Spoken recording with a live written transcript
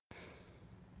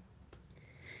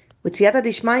With Siyata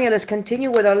Dishmaya, let's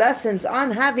continue with our lessons on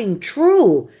having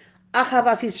true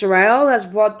Ahavas Israel, as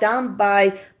brought down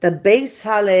by the Beis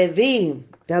Halevi,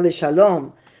 David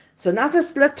Shalom. So now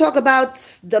let's talk about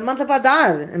the month of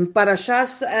Adar and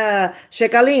Parashas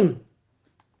Shekalim.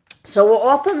 So we're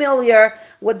all familiar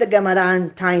with the Gemara in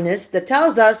Tainus that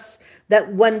tells us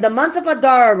that when the month of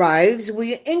Adar arrives,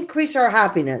 we increase our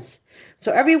happiness.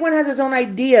 So everyone has his own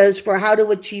ideas for how to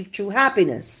achieve true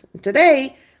happiness. And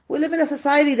today, we live in a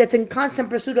society that's in constant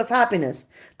pursuit of happiness.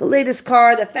 The latest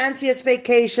car, the fanciest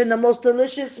vacation, the most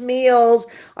delicious meals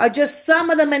are just some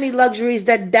of the many luxuries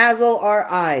that dazzle our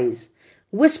eyes,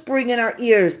 whispering in our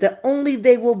ears that only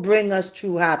they will bring us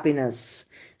true happiness.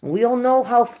 And we all know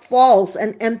how false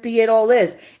and empty it all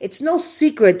is. It's no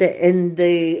secret that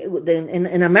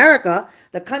in America,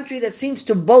 the country that seems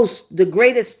to boast the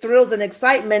greatest thrills and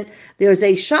excitement, there's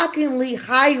a shockingly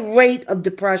high rate of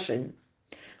depression.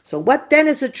 So what then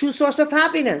is the true source of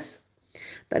happiness?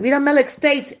 David HaMelech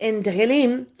states in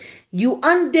Tehillim, "You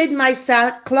undid my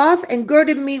sackcloth and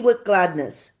girded me with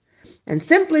gladness." And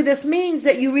simply this means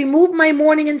that you removed my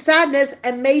mourning and sadness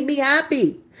and made me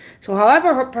happy. So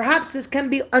however, perhaps this can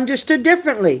be understood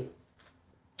differently.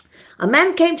 A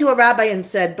man came to a rabbi and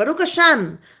said, "Baruch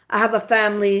Hashem, I have a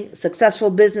family,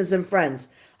 successful business, and friends.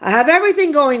 I have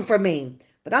everything going for me,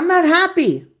 but I'm not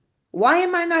happy. Why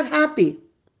am I not happy?"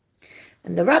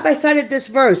 And the rabbi cited this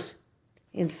verse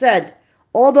and said,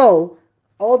 although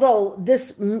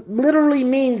this literally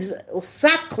means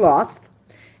sackcloth,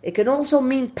 it can also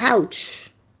mean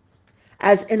pouch,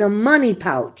 as in a money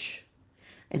pouch.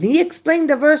 And he explained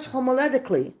the verse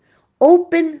homiletically.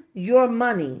 Open your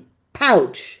money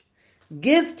pouch,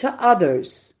 give to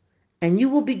others, and you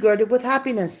will be girded with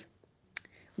happiness.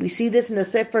 We see this in the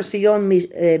Sefer Sion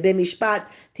B'Mishpat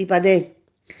Tipadeh.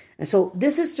 And so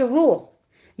this is the rule.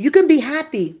 You can be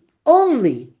happy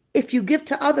only if you give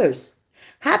to others.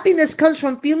 Happiness comes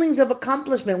from feelings of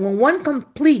accomplishment. When one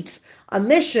completes a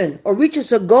mission or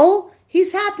reaches a goal,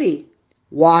 he's happy.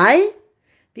 Why?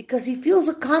 Because he feels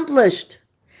accomplished.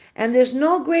 And there's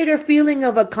no greater feeling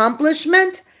of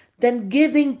accomplishment than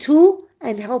giving to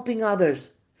and helping others.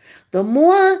 The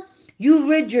more you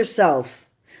rid yourself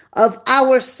of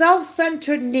our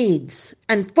self-centered needs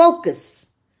and focus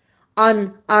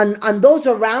on those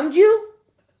around you,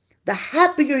 the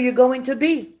happier you're going to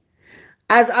be.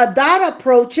 As Adar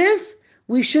approaches,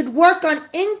 we should work on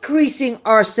increasing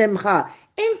our simcha,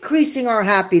 increasing our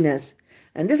happiness.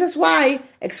 And this is why,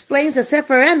 explains the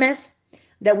Sefer Emes,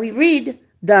 that we read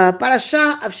the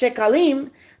Parashah of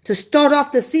Shekalim to start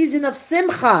off the season of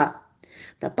simcha.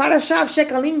 The Parashah of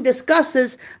Shekalim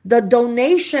discusses the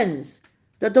donations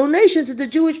that the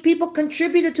Jewish people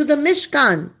contributed to the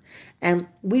Mishkan. And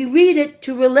we read it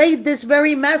to relay this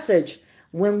very message.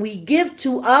 When we give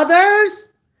to others,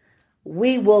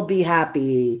 we will be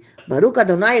happy. Baruch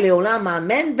Adonai Leolam,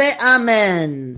 Amen ve'amen.